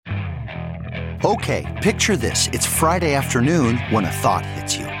Okay, picture this. It's Friday afternoon when a thought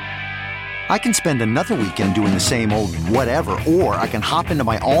hits you. I can spend another weekend doing the same old whatever, or I can hop into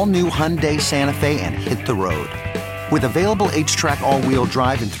my all-new Hyundai Santa Fe and hit the road. With available H-Track all-wheel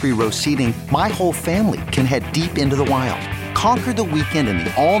drive and 3-row seating, my whole family can head deep into the wild. Conquer the weekend in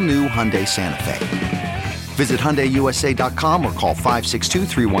the all-new Hyundai Santa Fe. Visit HyundaiUSA.com or call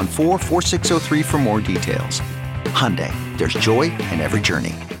 562-314-4603 for more details. Hyundai, there's joy in every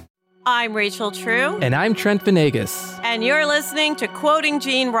journey. I'm Rachel True. And I'm Trent Venegas. And you're listening to Quoting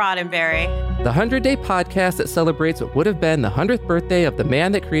Gene Roddenberry, the 100-day podcast that celebrates what would have been the 100th birthday of the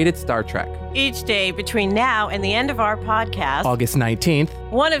man that created Star Trek. Each day between now and the end of our podcast, August 19th,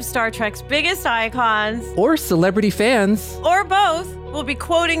 one of Star Trek's biggest icons, or celebrity fans, or both, will be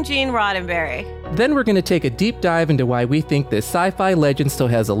quoting Gene Roddenberry. Then we're going to take a deep dive into why we think this sci-fi legend still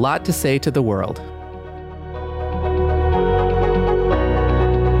has a lot to say to the world.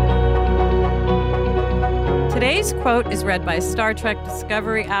 Today's quote is read by Star Trek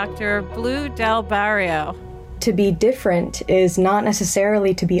Discovery actor Blue Del Barrio. To be different is not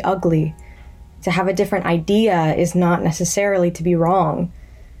necessarily to be ugly. To have a different idea is not necessarily to be wrong.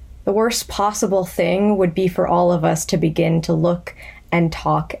 The worst possible thing would be for all of us to begin to look and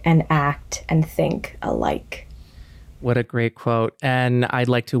talk and act and think alike. What a great quote. And I'd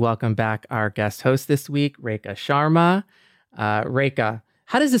like to welcome back our guest host this week, Rekha Sharma. Rekha,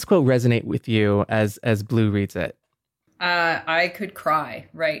 how does this quote resonate with you as Blue reads it? I could cry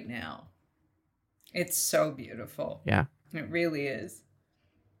right now. It's so beautiful. Yeah. It really is.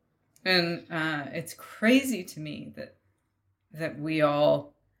 And it's crazy to me that we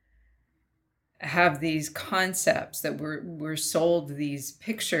all have these concepts, that we're sold these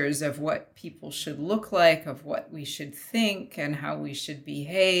pictures of what people should look like, of what we should think and how we should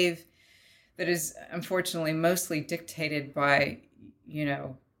behave, that is unfortunately mostly dictated by,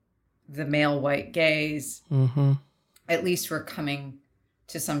 the male white gaze. Mm-hmm. At least we're coming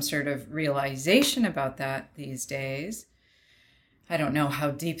to some sort of realization about that these days. I don't know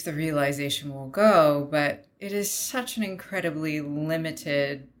how deep the realization will go, but it is such an incredibly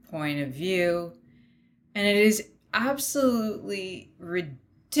limited point of view. And it is absolutely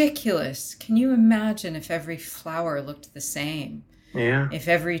ridiculous. Can you imagine if every flower looked the same? Yeah. If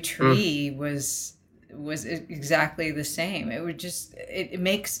every tree was exactly the same? It would just, it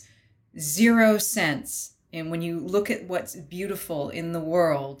makes zero sense. And when you look at what's beautiful in the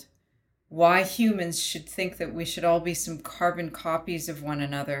world, why humans should think that we should all be some carbon copies of one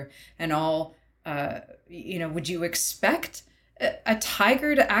another and all, would you expect a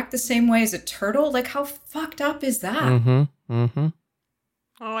tiger to act the same way as a turtle? Like, how fucked up is that? Mm-hmm. Mm-hmm.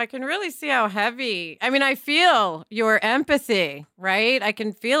 Oh, I can really see how heavy. I mean, I feel your empathy, right? I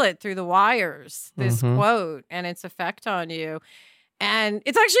can feel it through the wires, this quote and its effect on you. And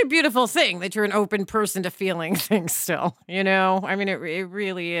it's actually a beautiful thing that you're an open person to feeling things still, I mean, it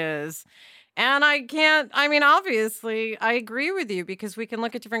really is. And obviously, I agree with you because we can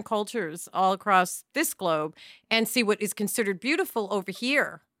look at different cultures all across this globe and see what is considered beautiful over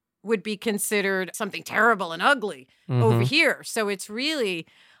here would be considered something terrible and ugly over here. So it's really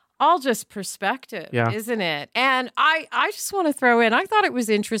all just perspective, isn't it? And I just want to throw in, I thought it was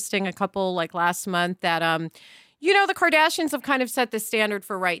interesting a couple like last month that, the Kardashians have kind of set the standard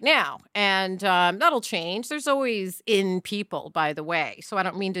for right now, and that'll change. There's always in people, by the way, so I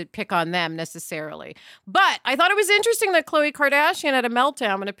don't mean to pick on them necessarily. But I thought it was interesting that Khloe Kardashian had a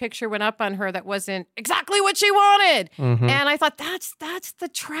meltdown when a picture went up on her that wasn't exactly what she wanted. And I thought that's the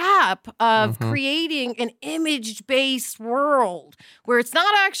trap of creating an image-based world where it's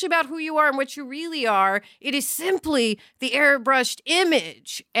not actually about who you are and what you really are. It is simply the airbrushed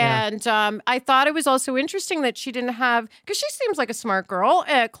image. And I thought it was also interesting that she didn't have, because she seems like a smart girl,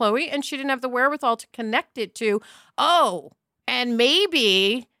 Khloe, and she didn't have the wherewithal to connect it to, and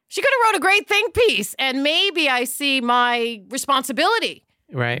maybe she could have wrote a great think piece, and maybe I see my responsibility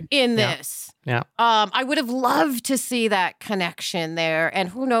in this. Yeah. I would have loved to see that connection there, and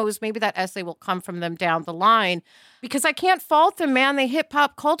who knows, maybe that essay will come from them down the line, because I can't fault them, man. They hit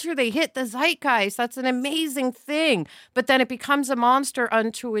pop culture. They hit the zeitgeist. That's an amazing thing. But then it becomes a monster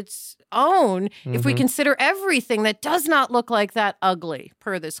unto its own if we consider everything that does not look like that ugly,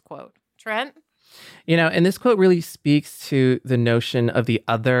 per this quote. Trent? And this quote really speaks to the notion of the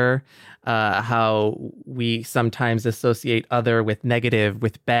other, how we sometimes associate other with negative,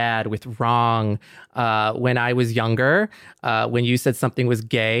 with bad, with wrong. When I was younger, when you said something was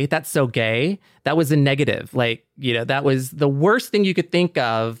gay, that's so gay, that was a negative. Like, that was the worst thing you could think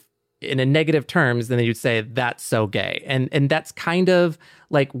of in a negative terms, then you'd say that's so gay. And that's kind of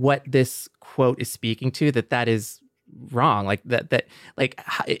like what this quote is speaking to, that is wrong. Like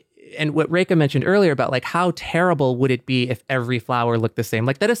and what Rekha mentioned earlier about like how terrible would it be if every flower looked the same?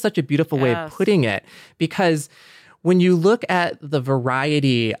 Like that is such a beautiful way of putting it, because when you look at the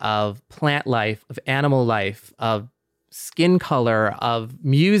variety of plant life, of animal life, of skin color, of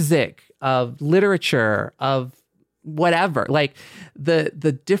music, of literature, of whatever, like the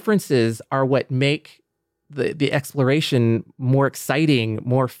differences are what make the exploration more exciting,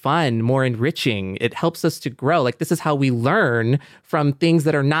 more fun, more enriching. It helps us to grow. Like this is how we learn from things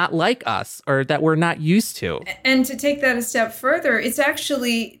that are not like us or that we're not used to. And to take that a step further, it's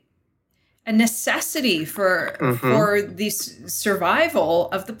actually a necessity for the survival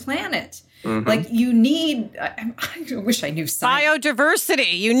of the planet. Like you need, I wish I knew science.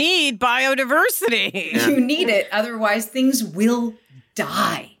 Biodiversity. You need biodiversity. You need it. Otherwise things will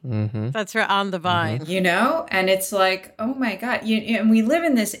die. That's right, on the vine. You know? And it's like, oh my God. And we live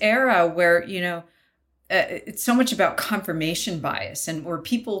in this era where, it's so much about confirmation bias, and where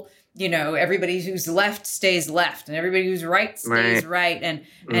people, everybody who's left stays left and everybody who's right stays right.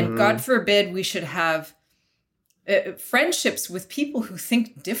 And God forbid we should have friendships with people who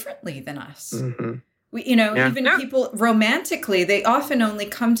think differently than us. We, even people romantically, they often only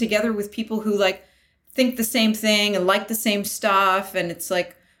come together with people who like think the same thing and like the same stuff. And it's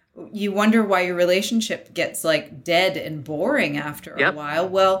like, you wonder why your relationship gets like dead and boring after a while.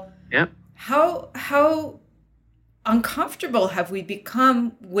 Well, how uncomfortable have we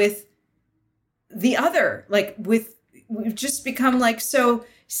become with the other? Like we've just become like so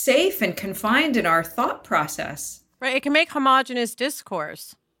safe and confined in our thought process. Right. It can make homogenous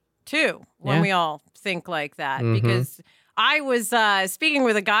discourse too, when we all think like that, because I was speaking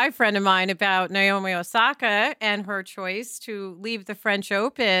with a guy friend of mine about Naomi Osaka and her choice to leave the French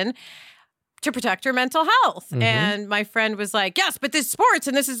Open to protect her mental health. And my friend was like, yes, but this is sports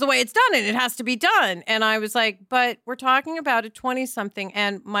and this is the way it's done and it has to be done. And I was like, but we're talking about a 20-something,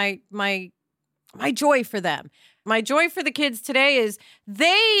 and my joy for them, my joy for the kids today is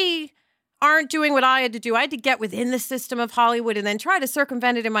they aren't doing what I had to do. I had to get within the system of Hollywood and then try to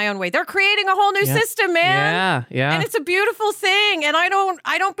circumvent it in my own way. They're creating a whole new system, man. Yeah. And it's a beautiful thing. And I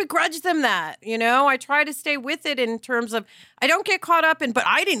don't begrudge them that. I try to stay with it in terms of, I don't get caught up in, but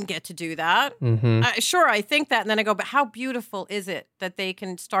I didn't get to do that. Sure, I think that. And then I go, but how beautiful is it that they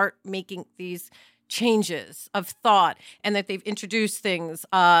can start making these changes of thought, and that they've introduced things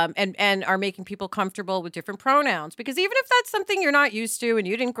and are making people comfortable with different pronouns. Because even if that's something you're not used to and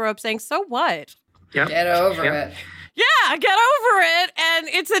you didn't grow up saying, so what? Get over it. Yeah, get over it. And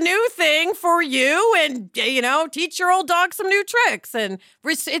it's a new thing for you. And, teach your old dog some new tricks. And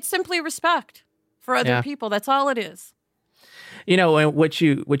it's simply respect for other people. That's all it is. And what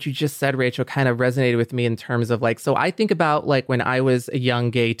you just said, Rachel, kind of resonated with me in terms of like, so I think about like when I was a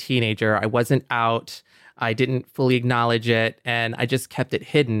young gay teenager, I wasn't out, I didn't fully acknowledge it, and I just kept it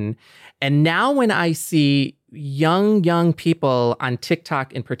hidden. And now when I see young people on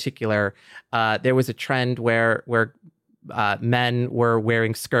TikTok in particular, there was a trend where men were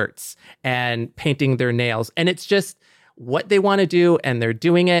wearing skirts and painting their nails, and it's just what they want to do, and they're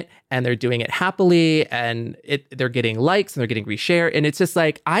doing it, and they're doing it happily, and they're getting likes and they're getting reshared, and it's just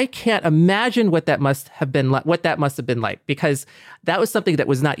like, I can't imagine what that must have been like, because that was something that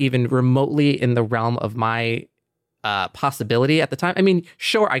was not even remotely in the realm of my possibility at the time. I mean,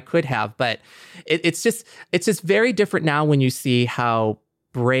 sure, I could have, but it's just very different now when you see how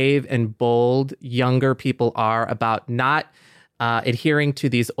brave and bold younger people are about not adhering to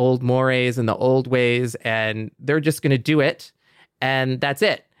these old mores and the old ways, and they're just going to do it, and that's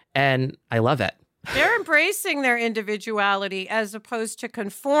it. And I love it. They're embracing their individuality as opposed to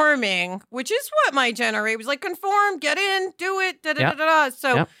conforming, which is what my generation was like. Conform, get in, do it, da-da-da-da-da.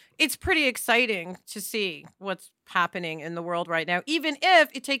 So it's pretty exciting to see what's happening in the world right now, even if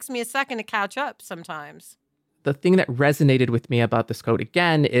it takes me a second to catch up sometimes. The thing that resonated with me about this quote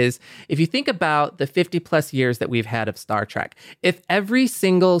again is, if you think about the 50 plus years that we've had of Star Trek, if every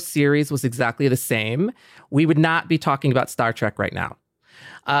single series was exactly the same, we would not be talking about Star Trek right now.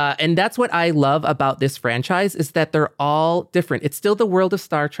 And that's what I love about this franchise, is that they're all different. It's still the world of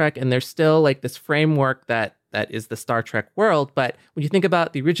Star Trek, and there's still like this framework that is the Star Trek world. But when you think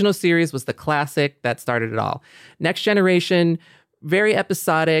about the original series was the classic that started it all. Next Generation, very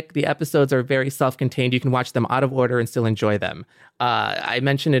episodic. The episodes are very self-contained. You can watch them out of order and still enjoy them. I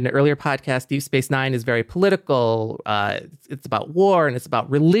mentioned in an earlier podcast, Deep Space Nine is very political. It's about war and it's about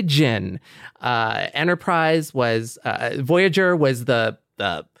religion. Enterprise was, Voyager was the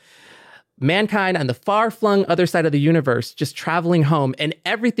mankind on the far-flung other side of the universe, just traveling home, and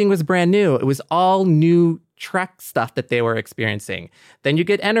everything was brand new. It was all new Trek stuff that they were experiencing. Then you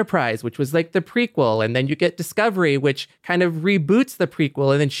get Enterprise, which was like the prequel, and then you get Discovery, which kind of reboots the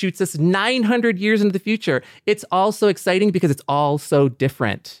prequel and then shoots us 900 years into the future. It's all so exciting because it's all so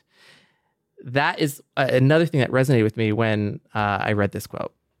different. That is another thing that resonated with me when I read this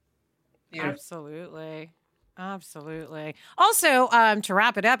quote. Absolutely. Absolutely. Also, to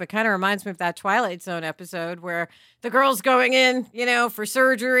wrap it up, it kind of reminds me of that Twilight Zone episode where the girl's going in, for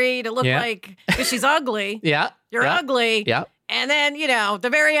surgery to look like, because she's ugly. You're ugly. Yeah. And then, the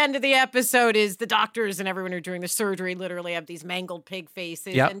very end of the episode is the doctors and everyone who are doing the surgery literally have these mangled pig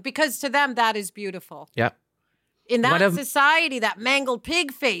faces. Yep. And because to them, that is beautiful. Yep. In that society, that mangled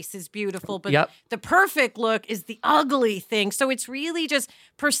pig face is beautiful, but Yep. the perfect look is the ugly thing. So it's really just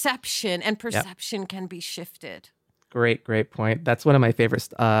perception, and perception can be shifted. Great point. That's one of my favorite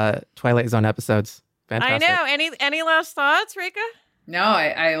Twilight Zone episodes. Fantastic. I know. Any last thoughts, Rika? No,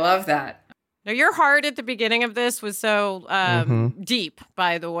 I love that. Now, your heart at the beginning of this was so deep,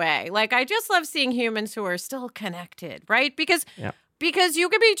 by the way. Like, I just love seeing humans who are still connected, right? Because you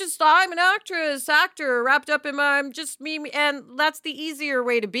could be just, I'm an actor wrapped up in I'm just me. And that's the easier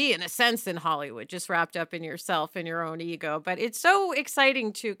way to be, in a sense, in Hollywood, just wrapped up in yourself and your own ego. But it's so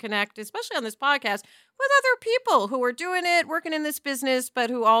exciting to connect, especially on this podcast, with other people who are doing it, working in this business,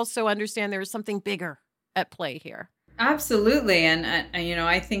 but who also understand there is something bigger at play here. Absolutely. And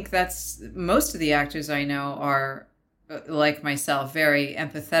I think that's most of the actors I know are like myself, very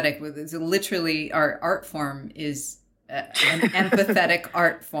empathetic with it. Literally, our art form is an empathetic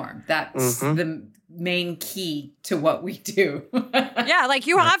art form. That's the main key to what we do. Yeah, like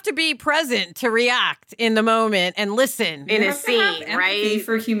you have to be present to react in the moment and listen in a scene, right?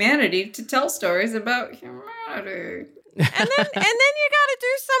 For humanity, to tell stories about humanity. And then you got to do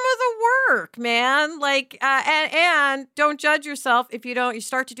some of the work, man. Like, and don't judge yourself if you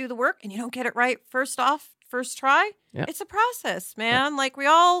start to do the work and you don't get it right first try. Yep. It's a process, man. Yep. Like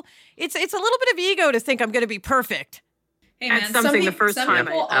it's a little bit of ego to think I'm going to be perfect. Hey man, some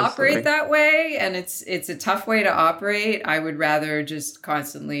people operate that way, and it's a tough way to operate. I would rather just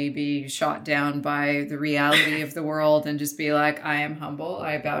constantly be shot down by the reality of the world and just be like, I am humble,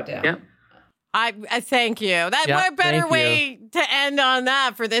 I bow down. Yep. I thank you. That's a better way to end on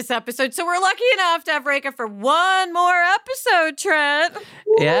that for this episode. So we're lucky enough to have Rika for one more episode, Trent.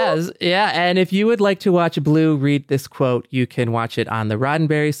 Yes, yeah. And if you would like to watch Blue read this quote, you can watch it on the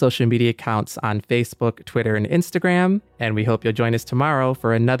Roddenberry social media accounts on Facebook, Twitter, and Instagram. And we hope you'll join us tomorrow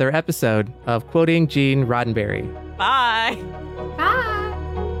for another episode of Quoting Gene Roddenberry. Bye. Bye.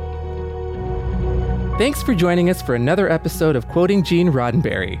 Thanks for joining us for another episode of Quoting Gene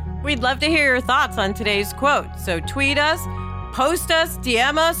Roddenberry. We'd love to hear your thoughts on today's quote. So tweet us, post us,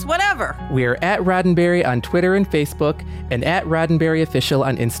 DM us, whatever. We're at Roddenberry on Twitter and Facebook, and at Roddenberry Official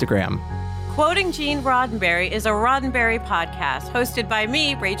on Instagram. Quoting Gene Roddenberry is a Roddenberry podcast hosted by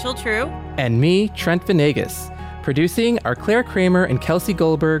me, Rachel True. And me, Trent Venegas. Producing are Claire Kramer and Kelsey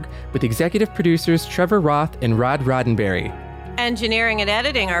Goldberg, with executive producers Trevor Roth and Rod Roddenberry. Engineering and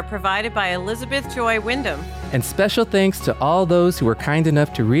editing are provided by Elizabeth Joy Wyndham. And special thanks to all those who were kind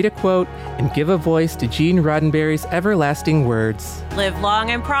enough to read a quote and give a voice to Gene Roddenberry's everlasting words. Live long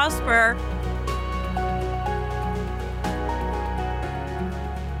and prosper.